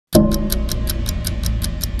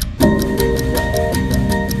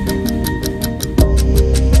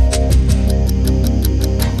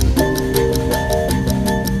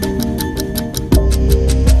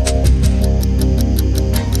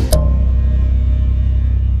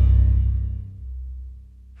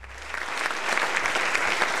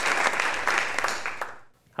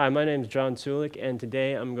Hi, my name is John Sulik, and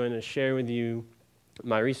today I'm going to share with you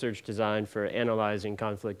my research design for analyzing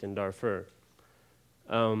conflict in Darfur.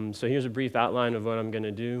 So here's a brief outline of what I'm going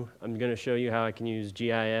to do. I'm going to show you how I can use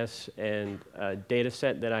GIS and a data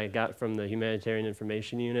set that I got from the Humanitarian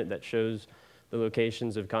Information Unit that shows the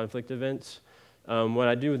locations of conflict events. What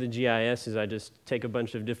I do with the GIS is I just take a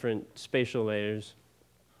bunch of different spatial layers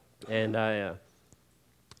and I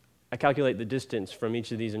calculate the distance from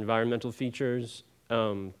each of these environmental features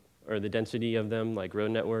or the density of them, like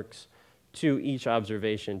road networks, to each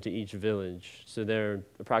observation, to each village. So there are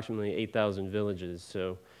approximately 8,000 villages,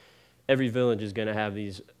 so every village is going to have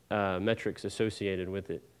these metrics associated with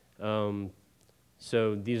it.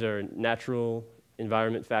 So these are natural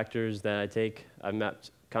environment factors that I take. I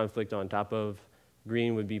mapped conflict on top of.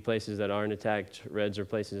 Green would be places that aren't attacked. Reds are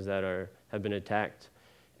places that have been attacked.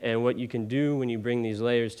 And what you can do when you bring these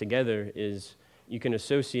layers together is you can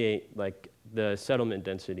associate like the settlement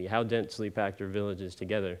density, how densely packed are villages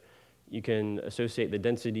together. You can associate the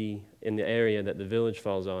density in the area that the village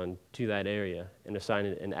falls on to that area and assign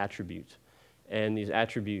it an attribute. And these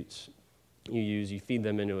attributes you feed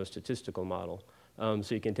them into a statistical model.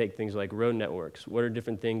 So you can take things like road networks. What are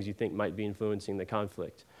different things you think might be influencing the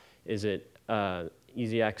conflict? Is it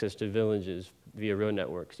easy access to villages via road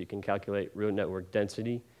networks? You can calculate road network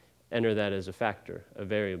density, enter that as a factor, a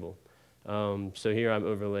variable. So here I've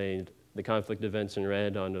overlaid the conflict events in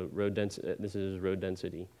red on the road density. This is road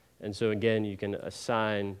density. And so again, you can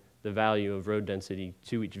assign the value of road density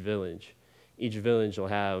to each village. Each village will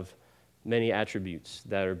have many attributes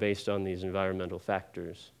that are based on these environmental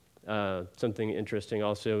factors. Something interesting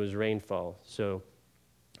also is rainfall. So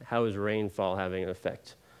how is rainfall having an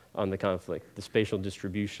effect on the conflict? The spatial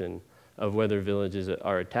distribution of whether villages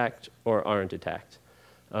are attacked or aren't attacked.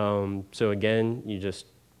 So again, you just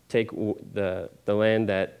take the land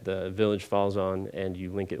that the village falls on and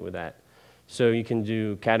you link it with that. So you can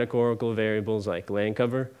do categorical variables like land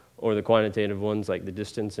cover, or the quantitative ones like the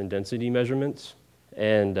distance and density measurements.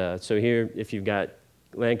 And so here, if you've got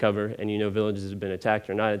land cover and you know villages have been attacked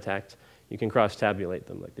or not attacked, you can cross-tabulate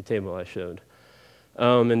them like the table I showed.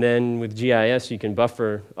 And then with GIS, you can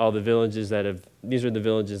buffer all the villages these are the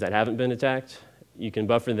villages that haven't been attacked. You can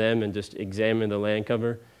buffer them and just examine the land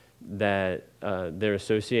cover that they're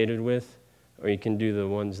associated with, or you can do the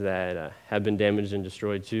ones that have been damaged and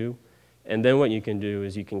destroyed too. And then what you can do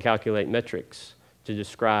is you can calculate metrics to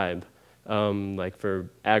describe, like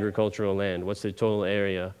for agricultural land, what's the total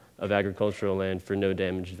area of agricultural land for no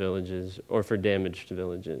damaged villages or for damaged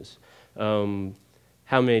villages?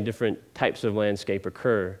 How many different types of landscape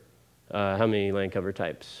occur? How many land cover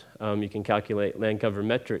types? You can calculate land cover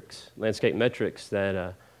metrics, landscape metrics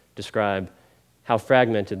that describe how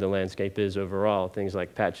fragmented the landscape is overall, things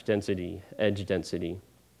like patch density, edge density.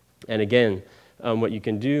 And again, what you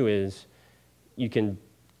can do is you can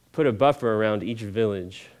put a buffer around each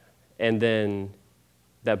village, and then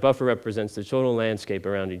that buffer represents the total landscape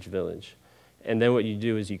around each village. And then what you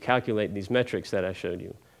do is you calculate these metrics that I showed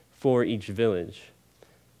you for each village.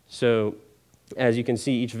 So as you can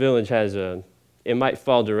see, each village has it might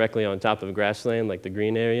fall directly on top of grassland, like the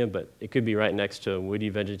green area, but it could be right next to woody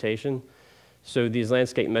vegetation. So these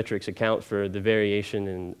landscape metrics account for the variation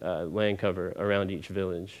in land cover around each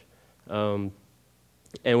village. And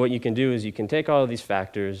what you can do is you can take all of these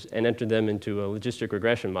factors and enter them into a logistic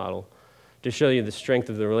regression model to show you the strength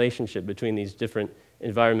of the relationship between these different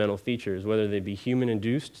environmental features, whether they be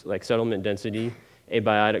human-induced, like settlement density,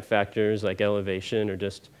 abiotic factors like elevation or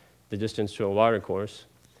just the distance to a watercourse.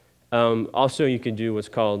 Also, you could do what's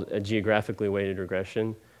called a geographically weighted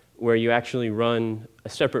regression, where you actually run a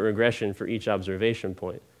separate regression for each observation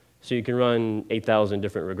point. So you can run 8,000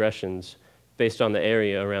 different regressions based on the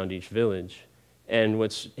area around each village. And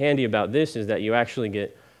what's handy about this is that you actually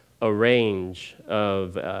get a range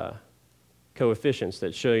of coefficients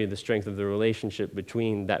that show you the strength of the relationship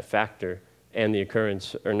between that factor and the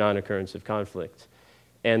occurrence or non-occurrence of conflict.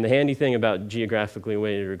 And the handy thing about geographically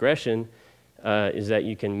weighted regression is that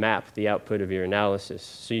you can map the output of your analysis.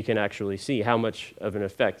 So you can actually see how much of an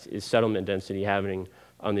effect is settlement density having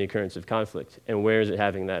on the occurrence of conflict, and where is it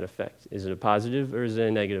having that effect? Is it a positive or is it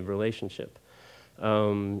a negative relationship?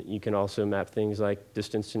 You can also map things like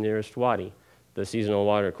distance to nearest wadi, the seasonal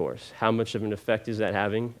water course. How much of an effect is that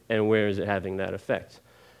having, and where is it having that effect?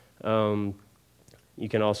 You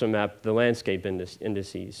can also map the landscape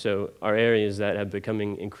indices. So our areas that have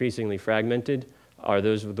becoming increasingly fragmented, are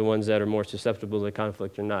those the ones that are more susceptible to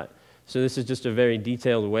conflict or not? So this is just a very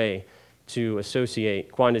detailed way to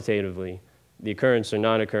associate quantitatively the occurrence or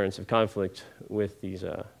non-occurrence of conflict with these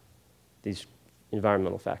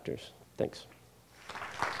environmental factors. Thanks.